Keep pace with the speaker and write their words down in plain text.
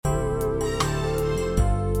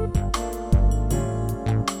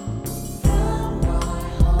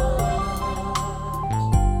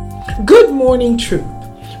morning truth.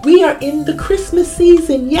 We are in the Christmas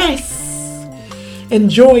season, yes. And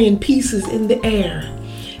joy and peace is in the air.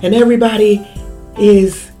 And everybody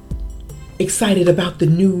is excited about the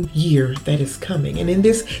new year that is coming. And in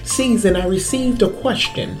this season, I received a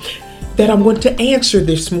question that I'm going to answer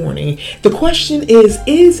this morning. The question is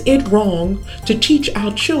it wrong to teach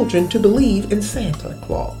our children to believe in Santa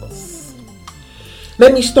Claus?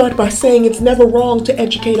 Let me start by saying it's never wrong to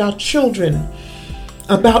educate our children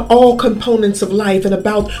about all components of life and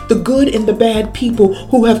about the good and the bad people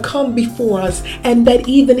who have come before us and that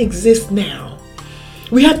even exist now.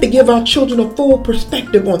 We have to give our children a full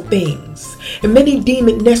perspective on things, and many deem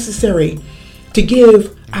it necessary to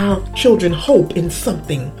give our children hope in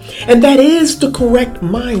something, and that is the correct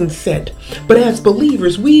mindset. But as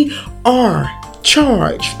believers, we are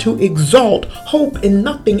charged to exalt hope in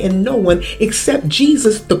nothing and no one except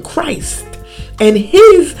Jesus the Christ and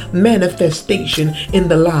his manifestation in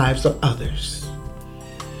the lives of others.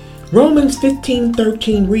 Romans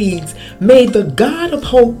 15:13 reads, "May the God of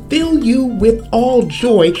hope fill you with all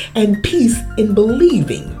joy and peace in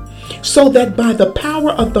believing, so that by the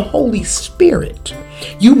power of the Holy Spirit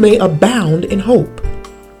you may abound in hope."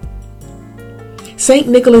 St.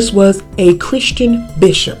 Nicholas was a Christian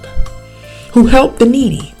bishop who helped the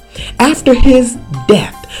needy. After his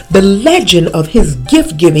death, the legend of his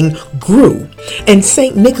gift-giving grew, and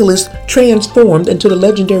St. Nicholas transformed into the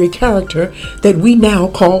legendary character that we now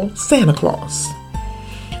call Santa Claus,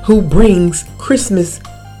 who brings Christmas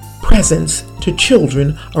presents to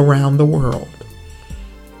children around the world.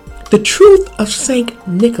 The truth of St.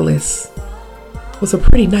 Nicholas was a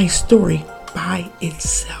pretty nice story by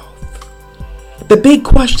itself. The big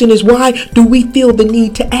question is, why do we feel the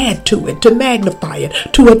need to add to it, to magnify it,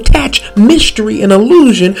 to attach mystery and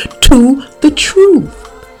illusion to the truth?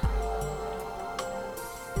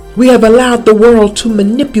 We have allowed the world to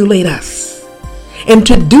manipulate us, and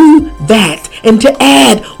to do that and to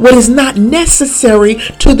add what is not necessary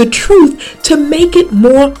to the truth to make it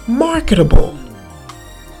more marketable.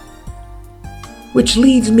 Which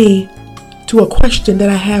leads me to a question that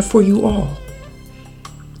I have for you all.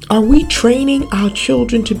 Are we training our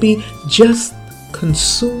children to be just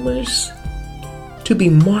consumers, to be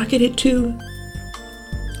marketed to?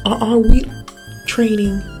 Or are we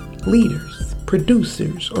training leaders,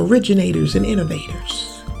 producers, originators, and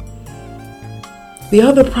innovators? The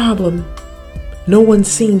other problem no one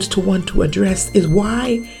seems to want to address is,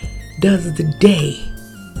 why does the day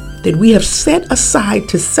that we have set aside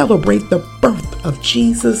to celebrate the birth of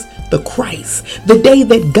Jesus the Christ, the day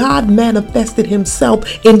that God manifested himself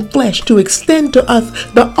in flesh to extend to us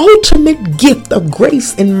the ultimate gift of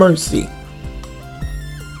grace and mercy,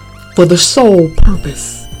 for the sole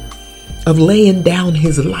purpose of laying down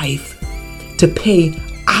his life to pay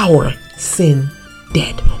our sin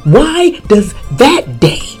debt? Why does that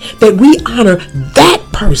day that we honor that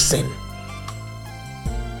person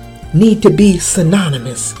need to be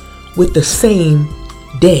synonymous with the same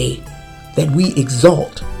day that we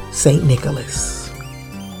exalt St. Nicholas?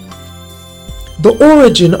 The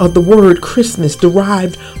origin of the word Christmas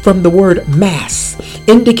derived from the word Mass,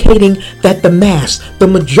 indicating that the Mass, the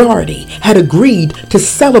majority, had agreed to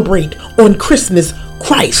celebrate on Christmas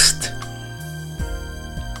Christ,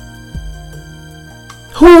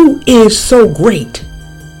 who is so great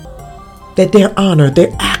that their honor,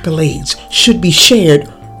 their accolades should be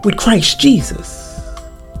shared with Christ Jesus.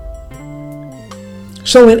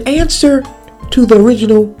 So in answer to the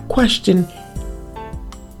original question,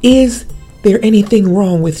 is there anything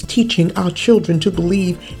wrong with teaching our children to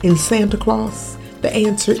believe in Santa Claus? The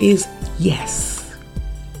answer is yes.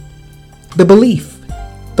 The belief,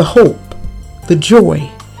 the hope, the joy,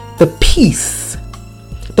 the peace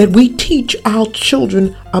that we teach our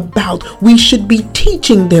children about, we should be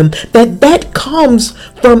teaching them that comes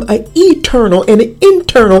from an eternal and an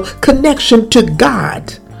internal connection to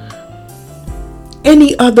God.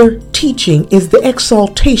 Any other teaching is the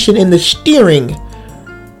exaltation and the steering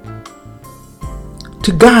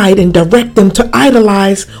to guide and direct them to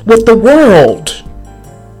idolize what the world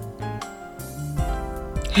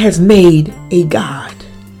has made a god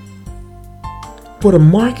for the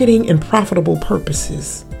marketing and profitable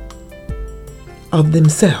purposes of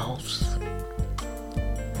themselves.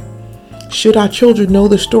 Should our children know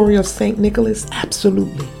the story of St. Nicholas?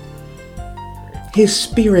 Absolutely. His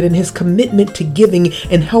spirit and his commitment to giving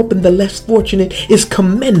and helping the less fortunate is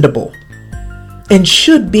commendable and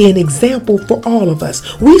should be an example for all of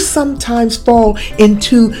us. We sometimes fall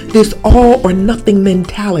into this all or nothing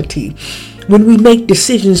mentality when we make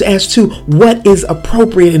decisions as to what is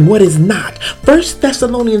appropriate and what is not. 1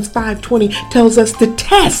 Thessalonians 5:20 tells us to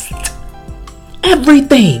test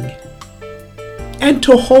everything and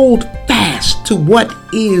to hold fast to what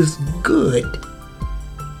is good.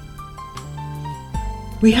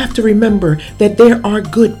 We have to remember that there are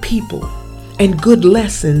good people and good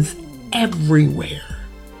lessons everywhere.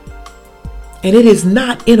 And it is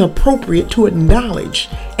not inappropriate to acknowledge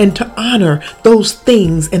and to honor those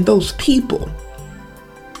things and those people.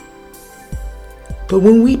 But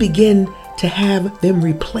when we begin to have them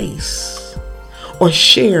replace or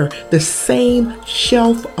share the same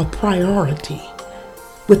shelf of priority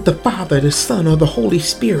with the Father, the Son, or the Holy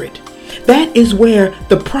Spirit, that is where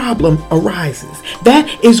the problem arises. That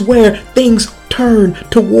is where things turn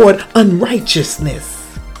toward unrighteousness.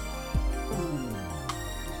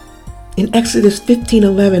 In Exodus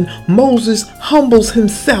 15:11, Moses humbles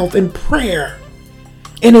himself in prayer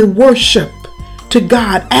and in worship to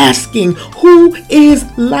God, asking, "Who is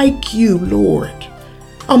like you, Lord?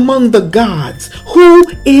 Among the gods, who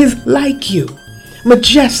is like you?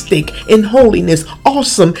 Majestic in holiness,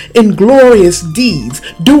 awesome in glorious deeds,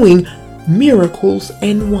 doing miracles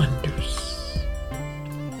and wonders."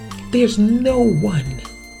 There's no one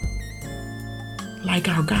like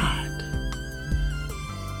our God.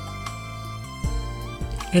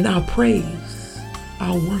 And our praise,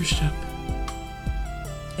 our worship,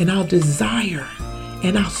 and our desire,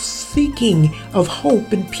 and our seeking of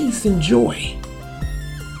hope and peace and joy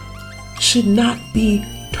should not be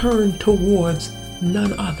turned towards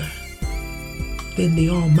none other than the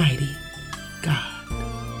Almighty God.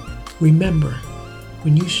 Remember,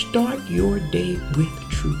 when you start your day with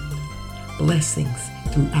truth, blessings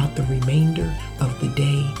throughout the remainder of the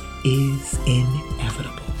day is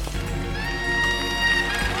inevitable.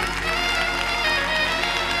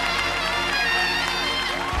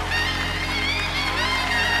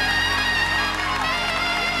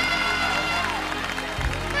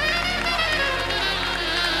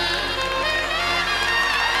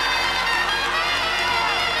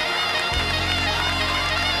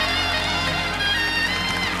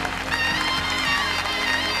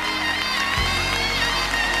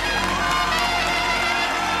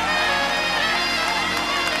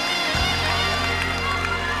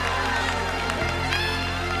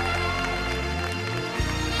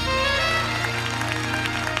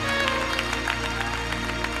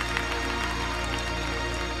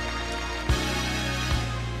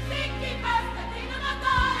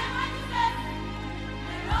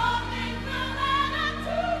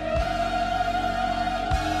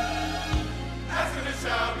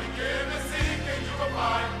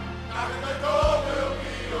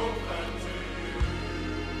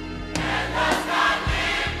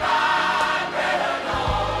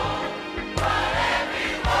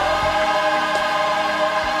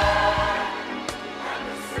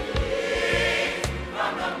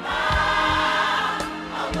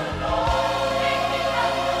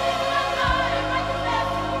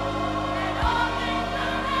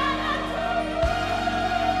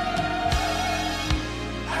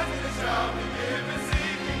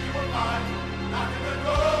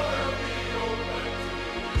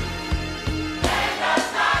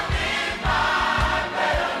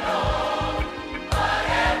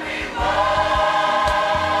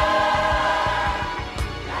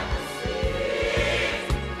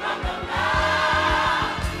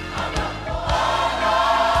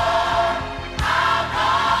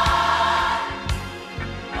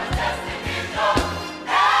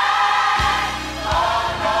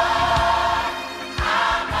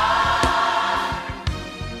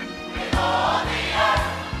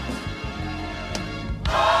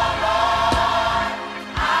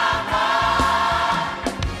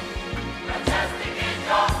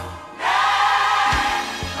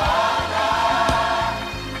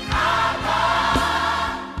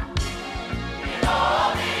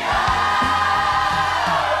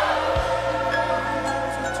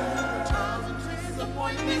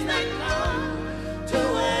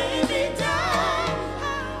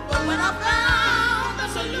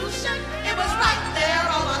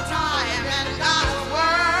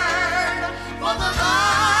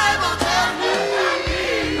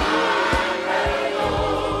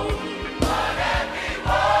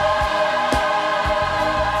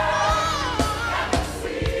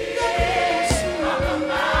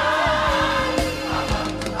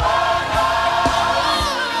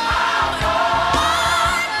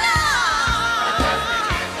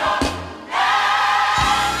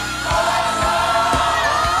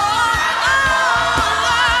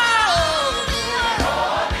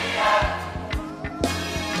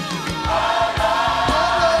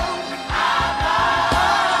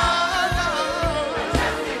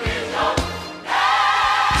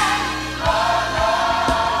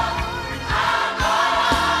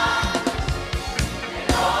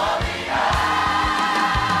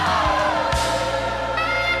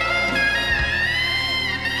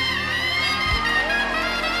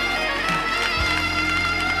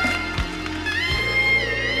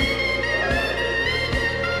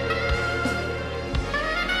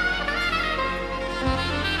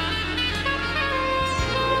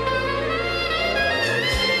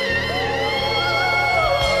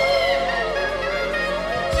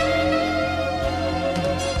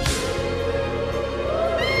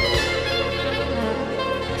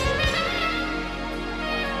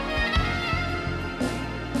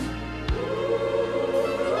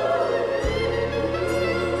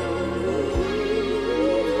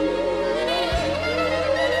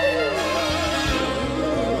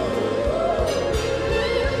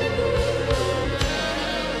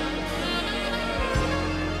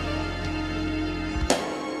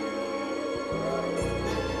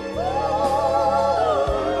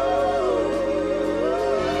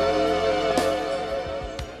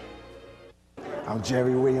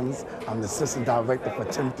 Jerry Williams. I'm the assistant director for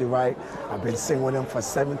Timothy Wright. I've been singing with him for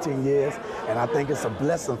 17 years, and I think it's a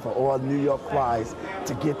blessing for all New York choirs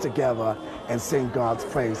to get together and sing God's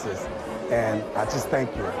praises. And I just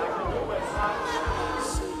thank you.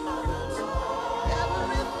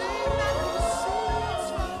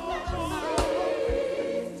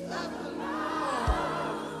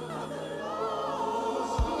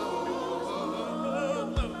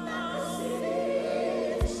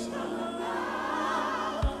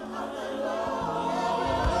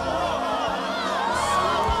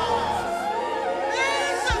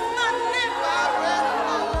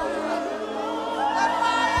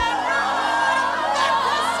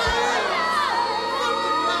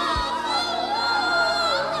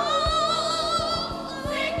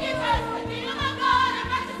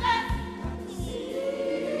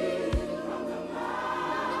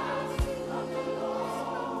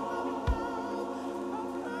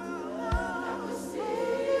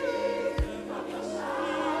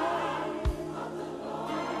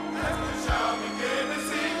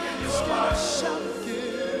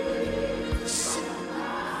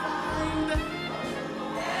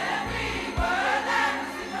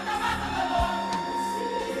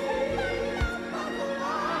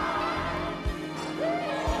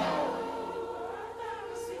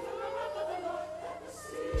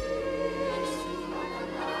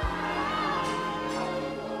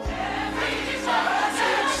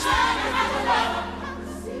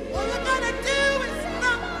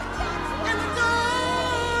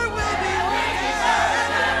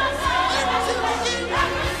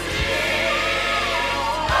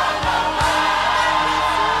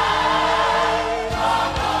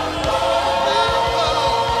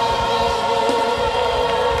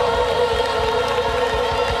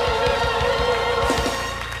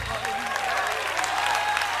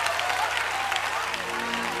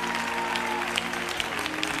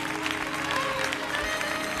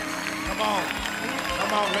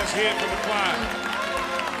 Come on, let's hear it for the choir.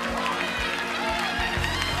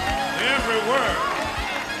 Every word.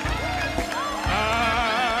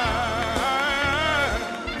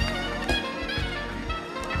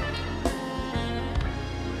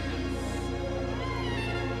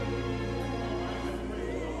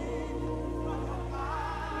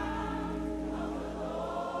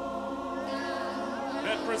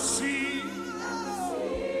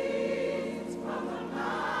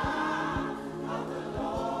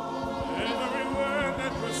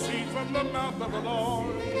 That proceeds from the mouth of the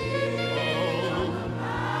Lord.